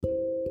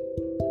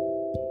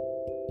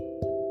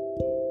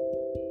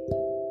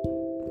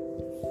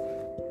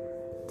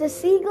The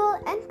Seagull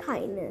and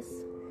Kindness,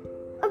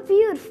 a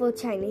beautiful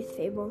Chinese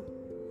fable.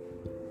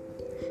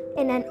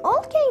 In an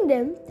old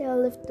kingdom, there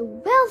lived a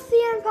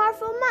wealthy and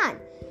powerful man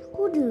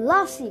who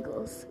loved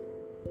seagulls.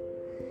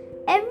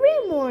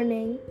 Every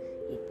morning,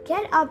 he'd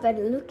get up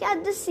and look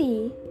at the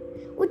sea,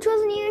 which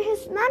was near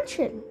his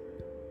mansion.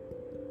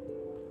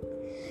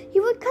 He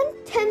would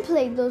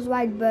contemplate those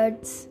white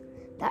birds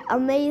that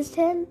amazed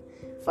him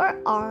for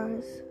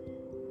hours.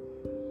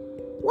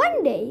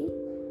 One day,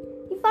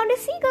 he found a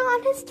seagull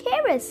on his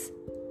terrace.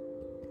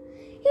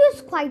 He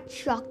was quite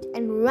shocked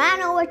and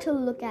ran over to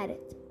look at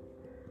it.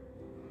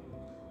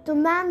 The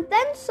man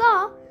then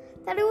saw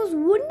that it was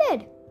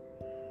wounded.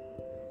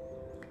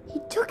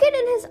 He took it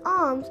in his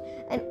arms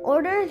and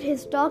ordered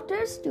his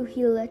doctors to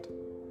heal it.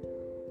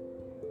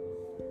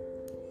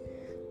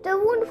 The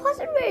wound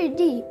wasn't very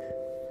deep,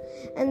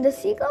 and the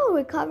seagull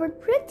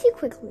recovered pretty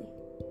quickly.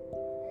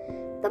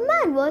 The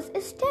man was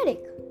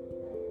ecstatic.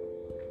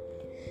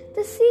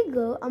 The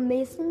seagull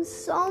amazed him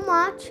so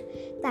much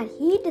that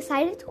he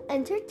decided to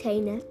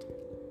entertain it.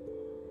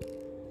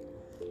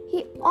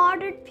 He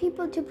ordered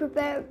people to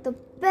prepare the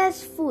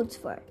best foods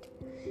for it: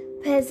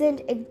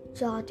 pleasant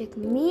exotic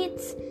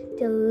meats,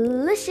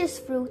 delicious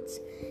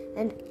fruits,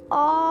 and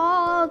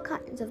all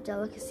kinds of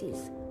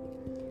delicacies.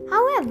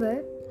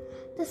 However,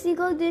 the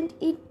seagull didn't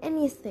eat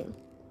anything.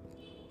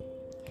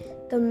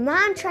 The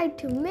man tried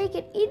to make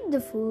it eat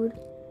the food,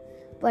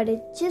 but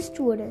it just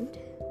wouldn't.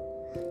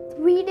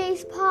 3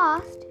 days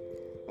passed,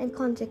 and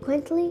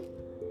consequently,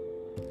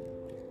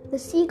 the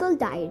seagull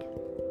died.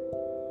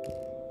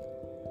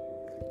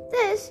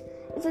 This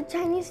is a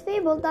Chinese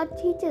fable that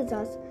teaches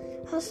us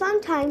how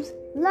sometimes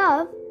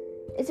love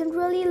isn't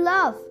really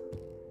love.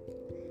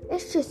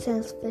 It's just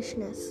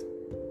selfishness.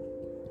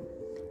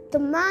 The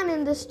man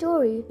in the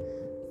story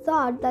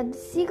thought that the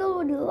seagull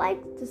would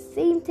like the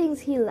same things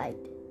he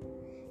liked.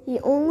 He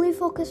only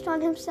focused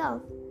on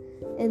himself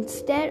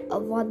instead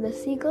of what the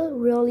seagull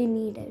really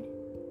needed.